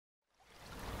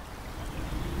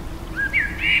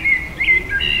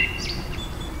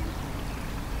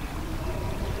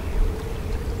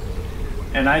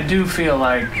And I do feel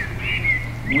like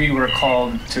we were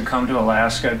called to come to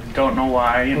Alaska. Don't know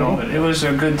why, you know, but it was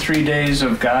a good 3 days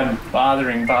of God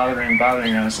bothering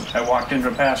us. I walked into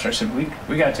a pastor, I said,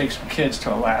 we got to take some kids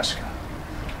to Alaska.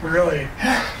 Really?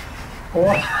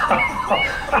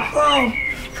 Wow.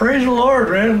 Praise the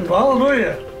Lord, man.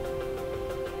 Hallelujah.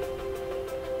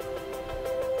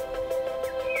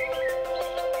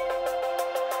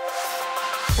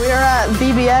 We are at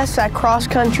VBS at Cross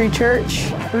Country Church.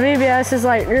 VBS is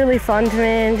like really fun to me,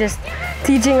 and just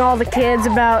teaching all the kids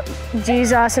about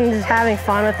Jesus and just having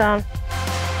fun with them.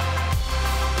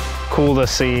 Cool to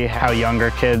see how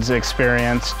younger kids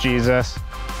experience Jesus.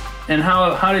 And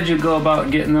how did you go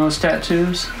about getting those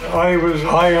tattoos? I was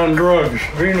high on drugs.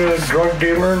 Being a drug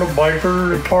dealer and a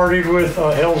biker, I partied with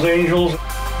Hell's Angels.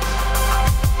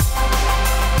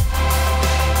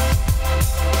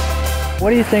 What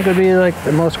do you think would be like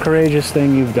the most courageous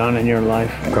thing you've done in your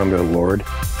life? Come to the Lord.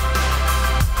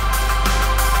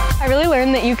 I really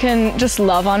learned that you can just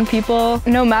love on people.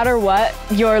 No matter what,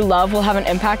 your love will have an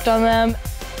impact on them.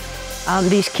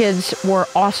 These kids were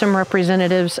awesome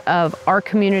representatives of our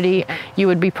community. You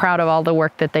would be proud of all the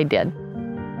work that they did.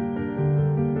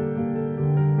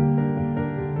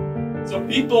 So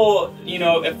people, you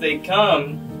know, if they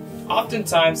come,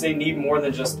 oftentimes they need more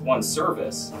than just one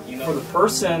service. You know, for the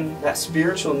person, that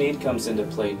spiritual need comes into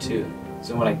play too.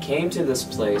 So when I came to this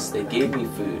place, they gave me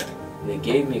food, and they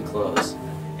gave me clothes.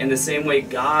 In the same way,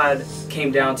 God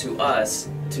came down to us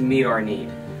to meet our need.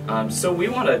 So we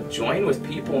want to join with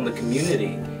people in the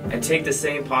community and take the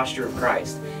same posture of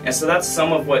Christ. And so that's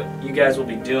some of what you guys will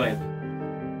be doing.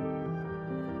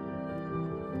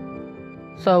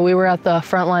 So we were at the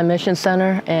Frontline Mission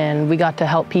Center, and we got to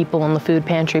help people in the food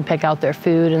pantry pick out their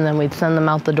food, and then we'd send them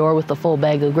out the door with a full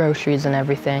bag of groceries and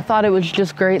everything. I thought it was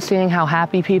just great seeing how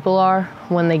happy people are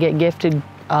when they get gifted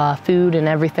food and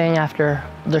everything after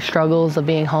their struggles of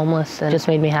being homeless. It just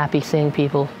made me happy seeing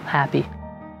people happy.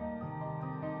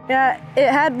 Yeah, it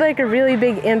had like a really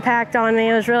big impact on me.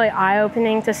 It was really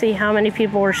eye-opening to see how many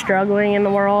people were struggling in the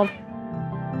world.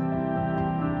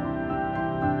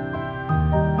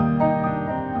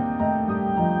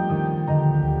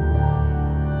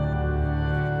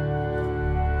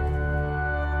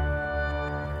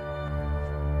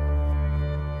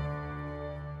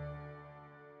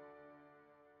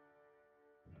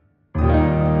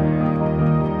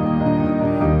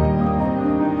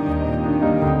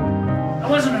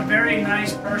 I wasn't a very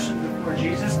nice person before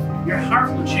Jesus. Your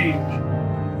heart will change.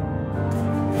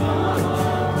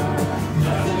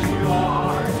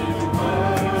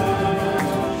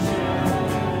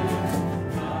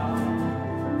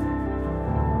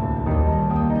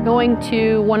 Going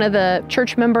to one of the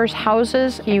church members'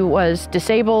 houses, he was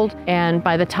disabled, and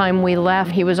by the time we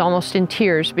left, he was almost in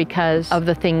tears because of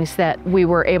the things that we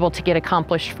were able to get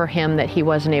accomplished for him that he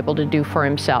wasn't able to do for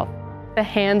himself. The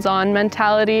hands-on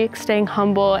mentality, staying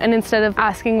humble, and instead of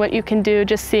asking what you can do,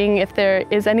 just seeing if there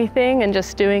is anything and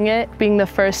just doing it, being the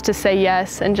first to say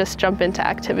yes and just jump into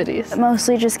activities.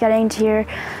 Mostly just getting to hear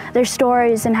their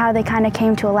stories and how they kind of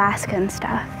came to Alaska and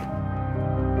stuff.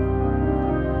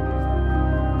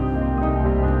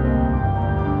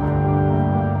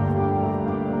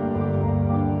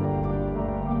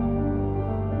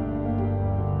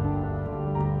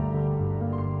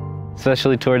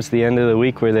 Especially towards the end of the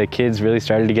week where the kids really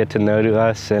started to get to know to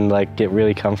us and like get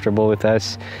really comfortable with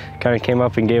us. Kind of came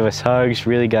up and gave us hugs,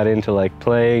 really got into like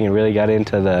playing and really got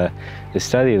into the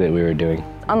study that we were doing.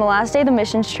 On the last day of the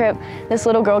missions trip, this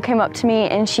little girl came up to me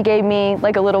and she gave me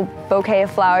like a little bouquet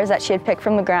of flowers that she had picked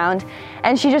from the ground.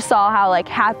 And she just saw how like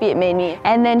happy it made me.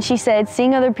 And then she said,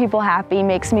 seeing other people happy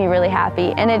makes me really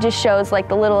happy. And it just shows like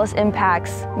the littlest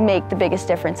impacts make the biggest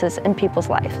differences in people's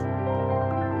lives.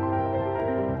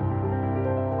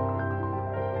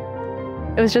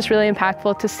 It was just really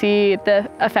impactful to see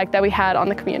the effect that we had on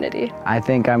the community. I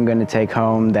think I'm going to take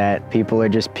home that people are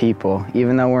just people.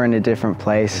 Even though we're in a different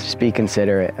place, just be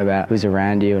considerate about who's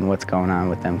around you and what's going on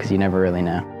with them, because you never really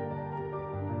know.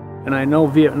 And I know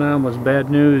Vietnam was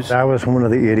bad news. I was one of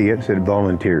the idiots that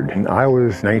volunteered. And I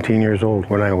was 19 years old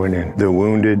when I went in. The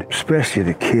wounded, especially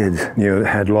the kids, you know, that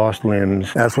had lost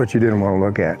limbs. That's what you didn't want to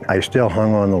look at. I still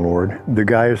hung on the Lord. The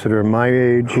guys that are my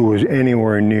age, who was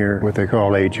anywhere near what they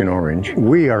call Agent Orange,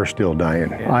 we are still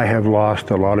dying. I have lost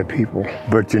a lot of people.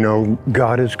 But you know,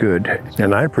 God is good.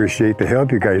 And I appreciate the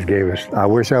help you guys gave us. I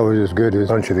wish I was as good as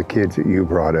a bunch of the kids that you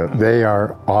brought up. They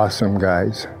are awesome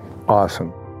guys.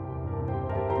 Awesome.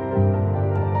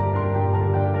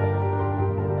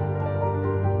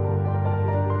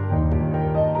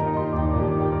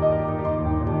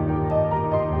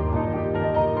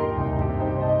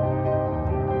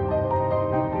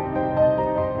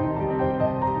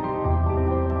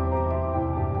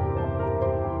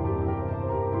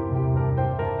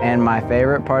 And my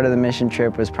favorite part of the mission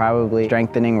trip was probably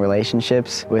strengthening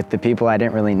relationships with the people I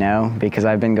didn't really know, because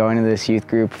I've been going to this youth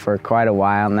group for quite a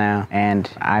while now, and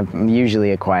I'm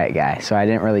usually a quiet guy, so I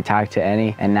didn't really talk to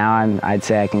any, and now I'd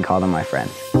say I can call them my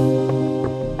friends.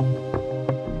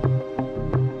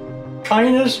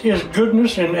 Kindness is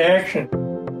goodness in action.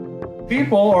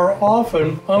 People are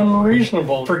often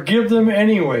unreasonable. Forgive them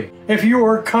anyway. If you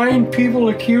are kind, people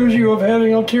accuse you of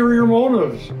having ulterior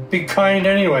motives. Be kind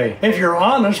anyway. If you're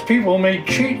honest, people may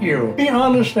cheat you. Be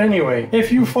honest anyway. If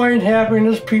you find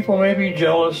happiness, people may be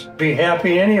jealous. Be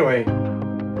happy anyway.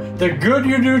 The good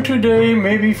you do today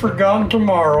may be forgotten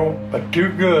tomorrow, but do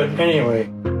good anyway.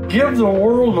 Give the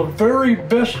world the very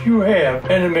best you have,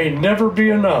 and it may never be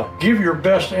enough. Give your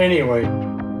best anyway.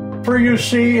 For you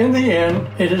see, in the end,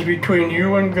 it is between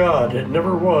you and God. It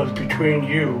never was between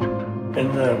you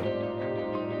and them.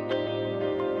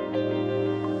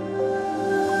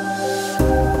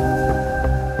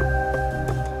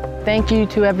 Thank you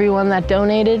to everyone that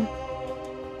donated.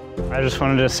 I just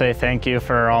wanted to say thank you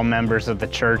for all members of the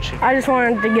church. I just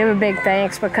wanted to give a big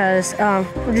thanks because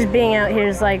just being out here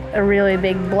is like a really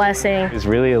big blessing. It was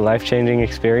really a life-changing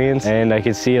experience, and I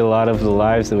could see a lot of the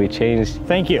lives that we changed.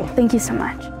 Thank you. Thank you so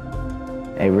much.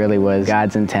 It really was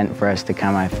God's intent for us to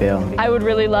come, I feel. I would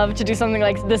really love to do something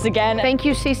like this again. Thank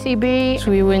you, CCB.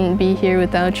 We wouldn't be here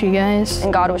without you guys.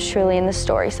 And God was truly in the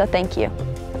story, so thank you.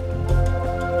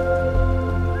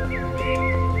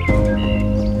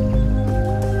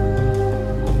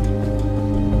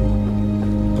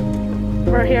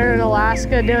 We're here in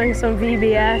Alaska doing some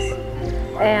VBS,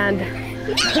 and,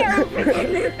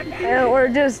 and we're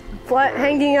just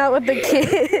hanging out with the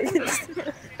kids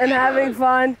and having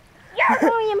fun. You're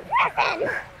going in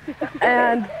prison!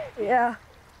 And yeah.